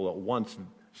 500 people at once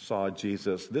saw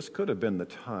Jesus. This could have been the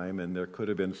time, and there could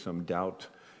have been some doubt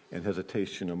and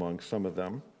hesitation among some of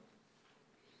them.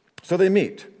 So they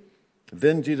meet.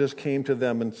 Then Jesus came to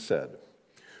them and said,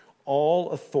 "All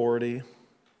authority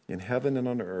in heaven and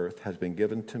on earth has been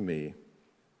given to me.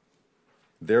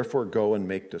 Therefore go and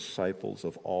make disciples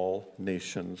of all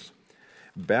nations,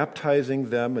 baptizing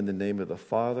them in the name of the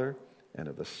Father and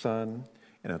of the Son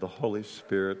and of the Holy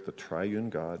Spirit, the triune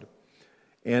God,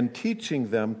 and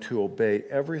teaching them to obey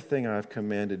everything I've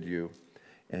commanded you.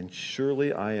 And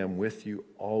surely I am with you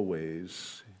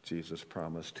always," Jesus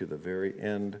promised, "to the very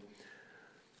end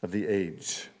of the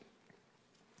age."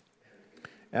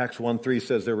 Acts 1:3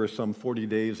 says there were some 40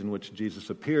 days in which Jesus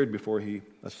appeared before he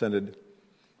ascended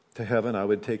to heaven. I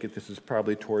would take it this is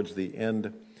probably towards the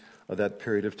end of that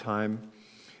period of time.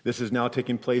 This is now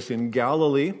taking place in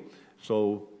Galilee.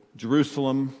 So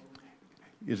Jerusalem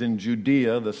is in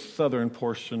Judea, the southern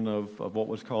portion of what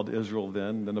was called Israel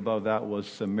then. Then above that was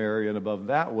Samaria, and above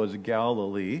that was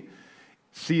Galilee.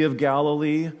 Sea of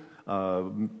Galilee,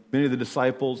 many of the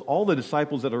disciples, all the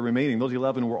disciples that are remaining, those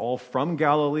 11 were all from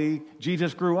Galilee.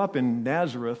 Jesus grew up in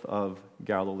Nazareth of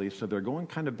Galilee, so they're going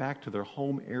kind of back to their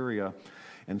home area.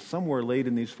 And somewhere late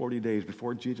in these 40 days,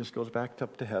 before Jesus goes back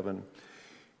up to heaven,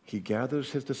 he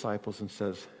gathers his disciples and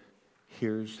says,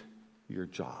 "Here's your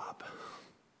job.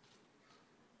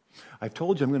 I've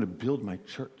told you I'm going to build my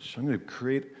church. I'm going to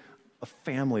create a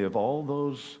family of all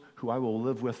those who I will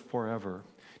live with forever.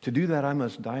 To do that, I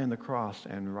must die on the cross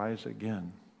and rise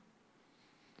again."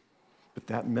 But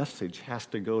that message has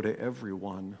to go to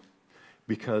everyone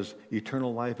because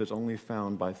eternal life is only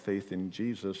found by faith in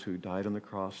Jesus who died on the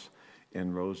cross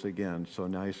and rose again. So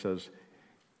now he says,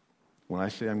 when I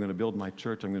say I'm going to build my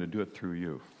church, I'm going to do it through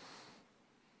you.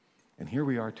 And here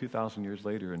we are 2,000 years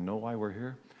later, and know why we're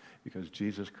here? Because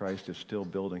Jesus Christ is still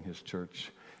building his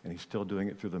church, and he's still doing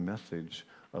it through the message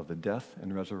of the death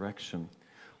and resurrection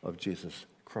of Jesus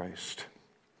Christ.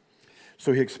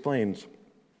 So he explains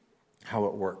how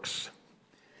it works.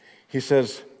 He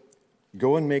says,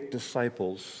 "Go and make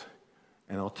disciples,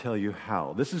 and I'll tell you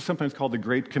how." This is sometimes called the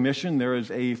Great Commission. There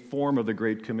is a form of the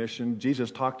Great Commission.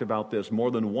 Jesus talked about this more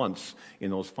than once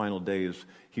in those final days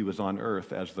he was on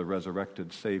earth as the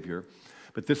resurrected Savior.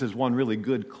 But this is one really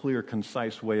good, clear,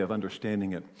 concise way of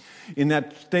understanding it. In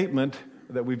that statement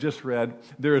that we've just read,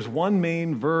 there is one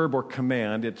main verb or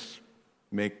command. It's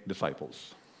make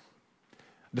disciples.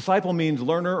 Disciple means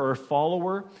learner or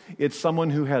follower. It's someone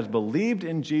who has believed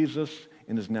in Jesus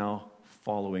and is now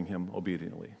following him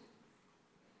obediently.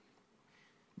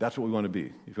 That's what we want to be.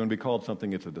 If you want to be called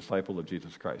something, it's a disciple of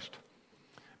Jesus Christ.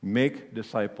 Make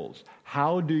disciples.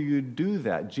 How do you do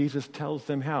that? Jesus tells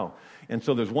them how. And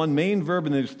so there's one main verb,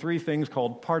 and there's three things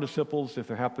called participles, if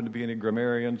there happen to be any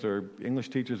grammarians or English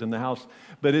teachers in the house.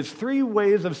 But it's three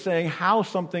ways of saying how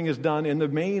something is done in the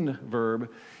main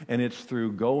verb, and it's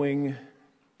through going,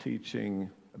 teaching,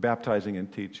 baptizing,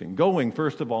 and teaching. Going,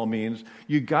 first of all, means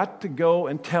you got to go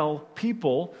and tell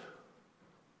people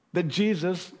that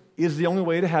Jesus is the only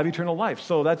way to have eternal life.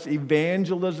 So that's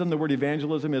evangelism. The word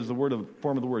evangelism is the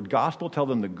form of the word gospel. Tell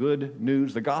them the good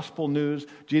news, the gospel news.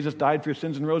 Jesus died for your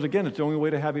sins and rose again. It's the only way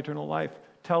to have eternal life.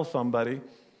 Tell somebody.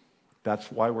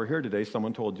 That's why we're here today.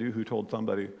 Someone told you, who told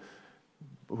somebody,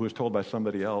 who was told by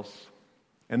somebody else.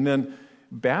 And then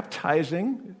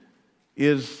baptizing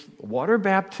is water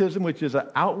baptism, which is an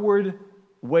outward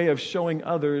way of showing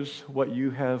others what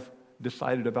you have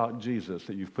decided about Jesus,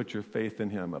 that you've put your faith in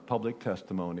him, a public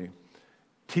testimony.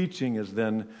 Teaching is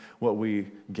then what we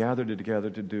gather together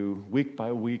to do week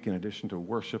by week. In addition to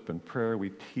worship and prayer,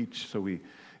 we teach so we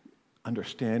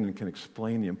understand and can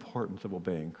explain the importance of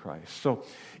obeying Christ. So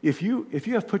if you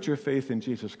have put your faith in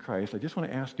Jesus Christ, I just want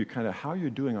to ask you kind of how you're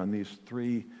doing on these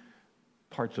three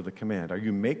parts of the command. Are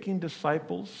you making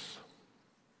disciples?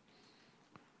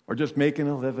 Or just making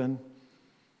a living?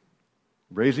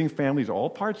 Raising families, all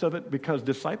parts of it, because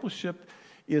discipleship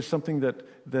is something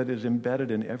that is embedded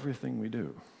in everything we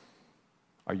do.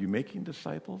 Are you making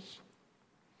disciples?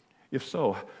 If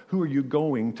so, who are you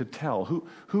going to tell?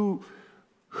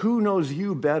 Who knows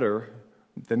you better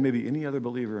than maybe any other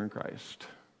believer in Christ?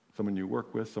 Someone you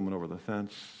work with, someone over the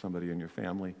fence, somebody in your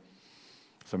family,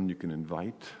 someone you can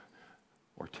invite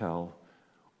or tell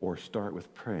or start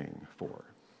with praying for.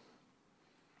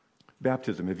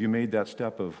 Baptism, have you made that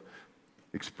step of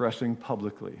expressing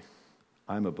publicly,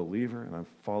 I'm a believer and I'm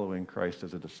following Christ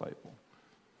as a disciple?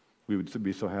 We would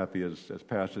be so happy as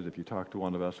pastors, if you talk to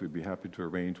one of us, we'd be happy to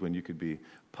arrange when you could be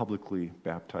publicly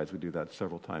baptized. We do that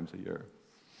several times a year.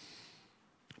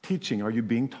 Teaching, are you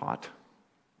being taught?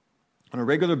 On a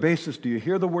regular basis, do you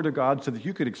hear the Word of God so that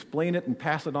you could explain it and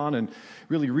pass it on and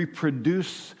really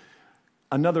reproduce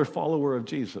another follower of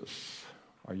Jesus?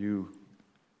 Are you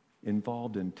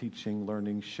involved in teaching,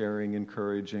 learning, sharing,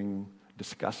 encouraging,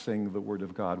 discussing the Word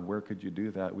of God? Where could you do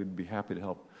that? We'd be happy to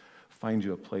help find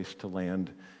you a place to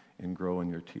land and grow in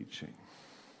your teaching.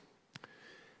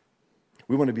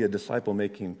 We want to be a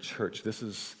disciple-making church. This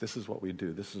is what we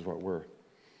do. This is what we're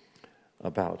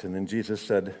about. And then Jesus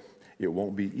said it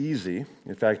won't be easy.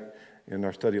 In fact, in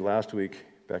our study last week,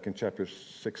 back in chapter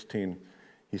 16,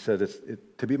 he said,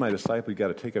 to be my disciple, you've got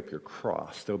to take up your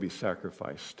cross. There'll be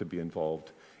sacrifice to be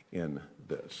involved in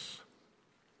this.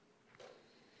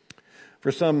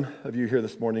 For some of you here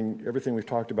this morning, everything we've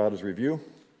talked about is review,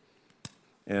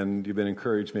 and you've been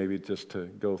encouraged maybe just to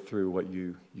go through what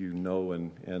you know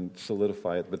and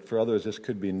solidify it. But for others, this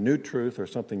could be new truth or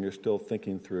something you're still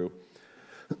thinking through.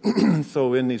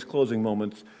 So in these closing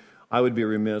moments, I would be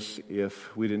remiss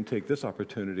if we didn't take this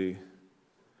opportunity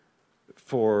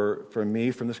for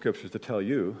me from the Scriptures to tell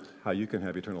you how you can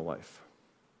have eternal life.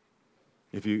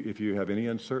 If you have any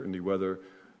uncertainty whether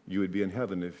you would be in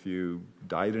heaven if you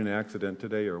died in an accident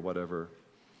today or whatever,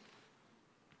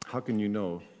 how can you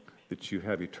know that you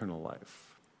have eternal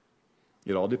life?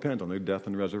 It all depends on the death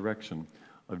and resurrection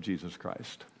of Jesus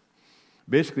Christ.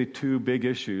 Basically, two big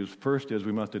issues. First is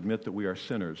we must admit that we are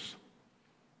sinners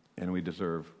and we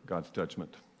deserve God's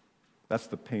judgment. That's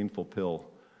the painful pill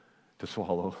to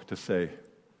swallow, to say,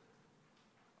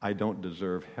 I don't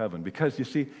deserve heaven. Because, you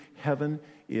see, heaven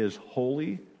is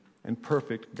holy and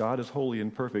perfect. God is holy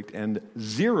and perfect, and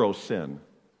zero sin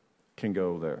can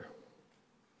go there.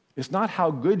 It's not how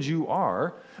good you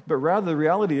are, but rather the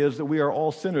reality is that we are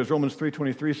all sinners. Romans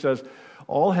 3:23 says,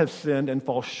 all have sinned and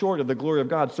fall short of the glory of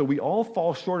God. So we all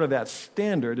fall short of that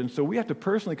standard, and so we have to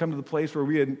personally come to the place where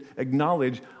we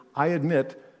acknowledge, I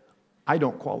admit, I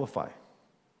don't qualify.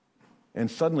 And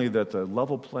suddenly that's a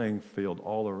level playing field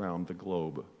all around the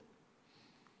globe,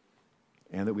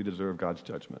 and that we deserve God's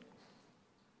judgment.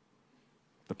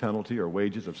 The penalty or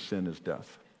wages of sin is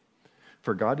death.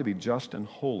 For God to be just and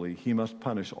holy, he must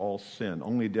punish all sin.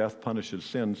 Only death punishes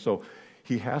sin. So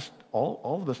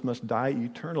all of us must die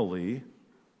eternally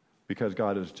because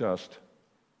God is just,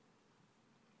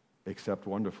 except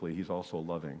wonderfully, he's also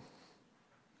loving.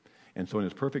 And so in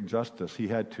his perfect justice, he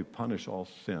had to punish all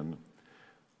sin.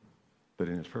 But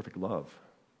in his perfect love,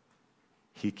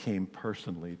 he came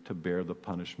personally to bear the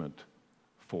punishment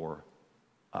for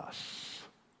us.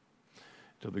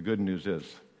 So the good news is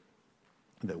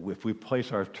that if we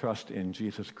place our trust in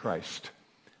Jesus Christ,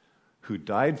 who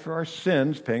died for our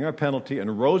sins, paying our penalty,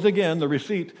 and rose again, the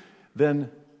receipt,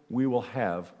 then we will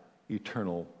have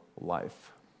eternal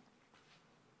life.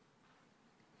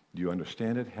 Do you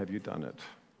understand it? Have you done it?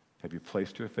 Have you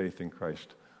placed your faith in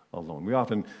Christ alone? We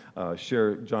often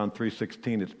share John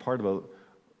 3:16. It's part of a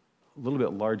little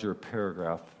bit larger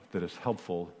paragraph that is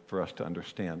helpful for us to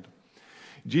understand.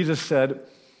 Jesus said,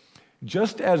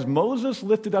 just as Moses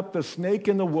lifted up the snake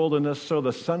in the wilderness, so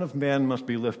the Son of Man must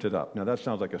be lifted up. Now that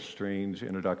sounds like a strange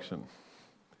introduction.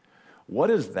 What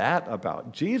is that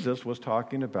about? Jesus was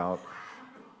talking about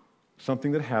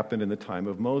something that happened in the time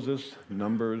of Moses,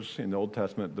 Numbers, in the Old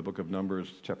Testament, the book of Numbers,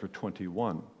 chapter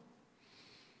 21.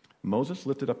 Moses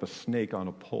lifted up a snake on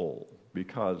a pole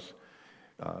because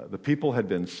the people had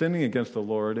been sinning against the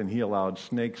Lord, and he allowed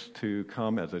snakes to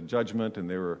come as a judgment, and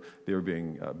they were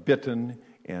being bitten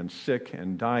and sick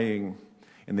and dying.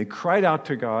 And they cried out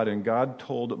to God, and God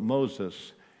told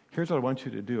Moses, here's what I want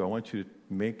you to do. I want you to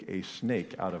make a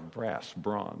snake out of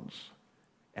bronze,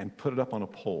 and put it up on a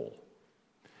pole.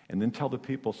 And then tell the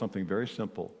people something very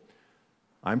simple.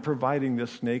 I'm providing this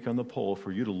snake on the pole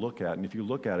for you to look at, and if you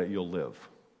look at it, you'll live.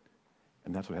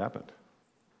 And that's what happened.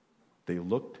 They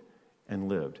looked and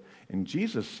lived. And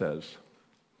Jesus says,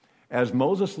 as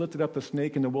Moses lifted up the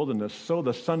snake in the wilderness, so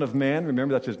the Son of Man,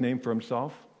 remember that's his name for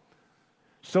himself,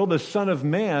 so the Son of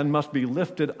Man must be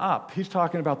lifted up. He's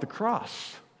talking about the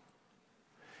cross.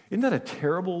 Isn't that a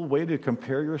terrible way to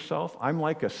compare yourself? I'm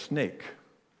like a snake.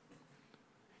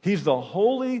 He's the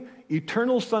holy,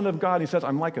 eternal Son of God. He says,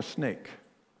 I'm like a snake.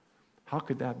 How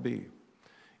could that be?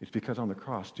 It's because on the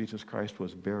cross, Jesus Christ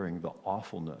was bearing the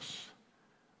awfulness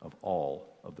of all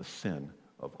of the sin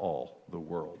of all the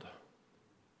world.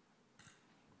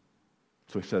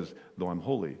 So he says, though I'm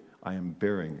holy, I am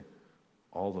bearing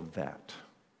all of that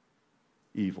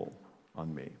evil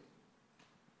on me.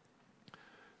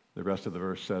 The rest of the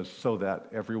verse says, so that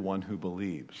everyone who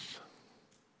believes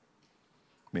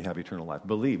may have eternal life.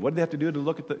 Believe. What did they have to do to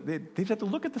look at they just had to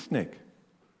look at the snake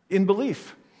in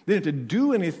belief. They didn't have to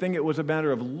do anything. It was a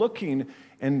matter of looking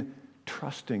and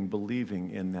trusting,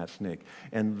 believing in that snake.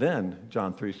 And then,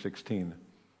 John 3:16,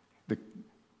 the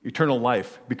eternal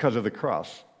life, because of the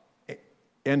cross,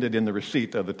 ended in the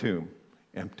receipt of the tomb,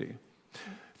 empty.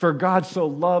 For God so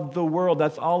loved the world,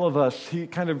 that's all of us. He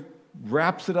kind of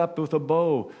wraps it up with a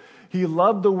bow. He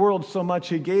loved the world so much,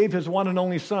 he gave his one and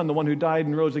only Son, the one who died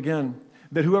and rose again,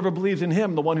 that whoever believes in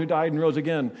him, the one who died and rose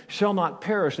again, shall not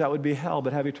perish, that would be hell,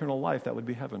 but have eternal life, that would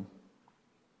be heaven.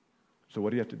 So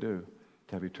what do you have to do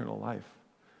to have eternal life?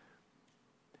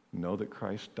 Know that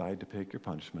Christ died to take your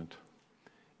punishment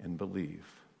and believe.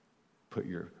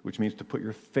 Which means to put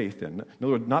your faith in. In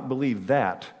other words, not believe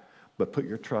that, but put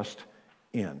your trust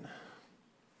in.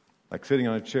 Like sitting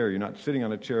on a chair. You're not sitting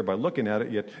on a chair by looking at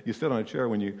it, yet you sit on a chair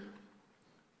when you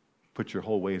put your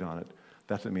whole weight on it.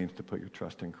 That's what it means to put your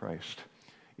trust in Christ,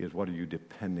 is what are you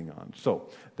depending on? So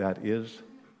that is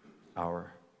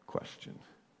our question,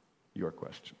 your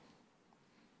question.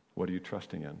 What are you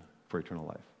trusting in for eternal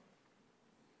life?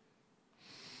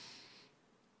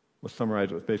 Let's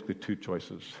summarize it with basically two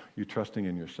choices. You trusting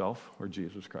in yourself or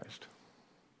Jesus Christ?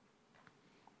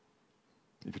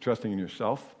 If you're trusting in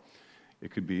yourself, it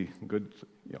could be good.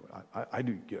 I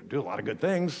do a lot of good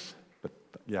things, but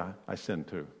yeah, I sin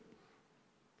too.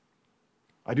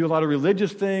 I do a lot of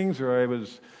religious things, or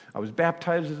I was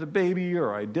baptized as a baby,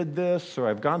 or I did this, or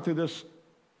I've gone through this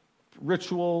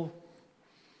ritual.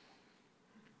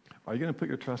 Are you going to put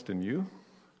your trust in you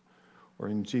or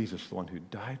in Jesus, the one who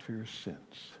died for your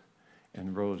sins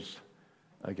and rose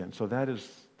again? So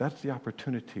that's the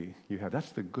opportunity you have.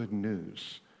 That's the good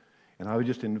news. And I would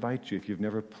just invite you, if you've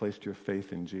never placed your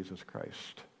faith in Jesus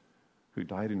Christ, who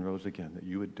died and rose again, that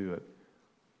you would do it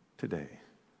today,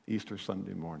 Easter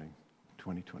Sunday morning,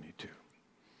 2022.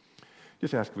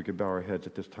 Just ask if we could bow our heads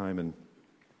at this time. And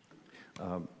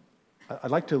I'd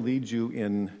like to lead you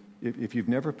in, if you've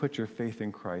never put your faith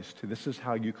in Christ, this is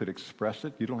how you could express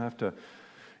it. You don't have to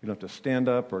stand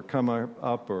up or come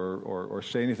up or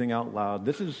say anything out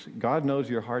loud. God knows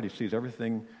your heart. He sees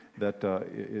everything that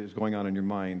is going on in your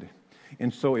mind.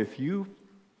 And so if you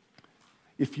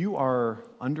are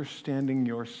understanding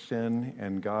your sin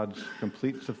and God's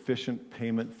complete sufficient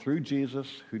payment through Jesus,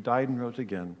 who died and rose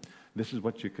again, this is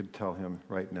what you could tell him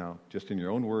right now, just in your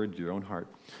own words, your own heart.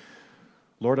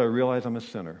 Lord, I realize I'm a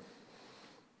sinner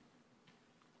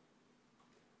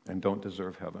and don't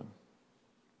deserve heaven.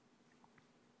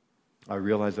 I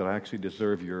realize that I actually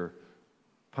deserve your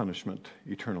punishment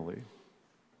eternally.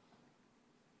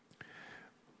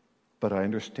 But I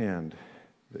understand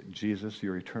that Jesus,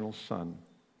 your eternal Son,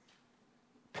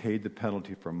 paid the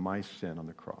penalty for my sin on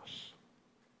the cross.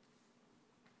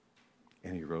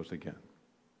 And he rose again.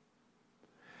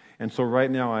 And so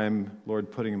right now I am,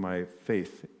 Lord, putting my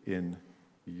faith in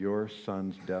your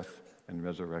Son's death and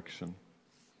resurrection,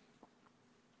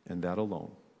 and that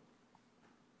alone,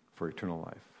 for eternal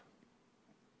life.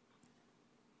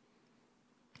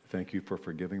 Thank you for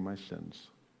forgiving my sins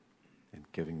and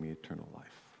giving me eternal life.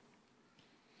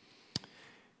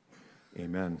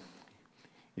 Amen.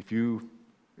 If you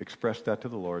express that to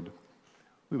the Lord,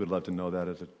 we would love to know that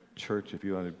as a church. If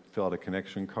you want to fill out a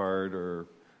connection card or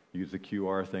use the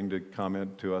QR thing to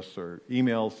comment to us or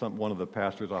email one of the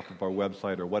pastors off of our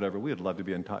website or whatever. We'd love to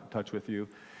be in touch with you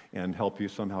and help you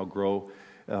somehow grow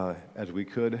as we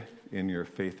could in your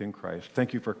faith in Christ.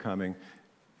 Thank you for coming,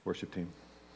 worship team.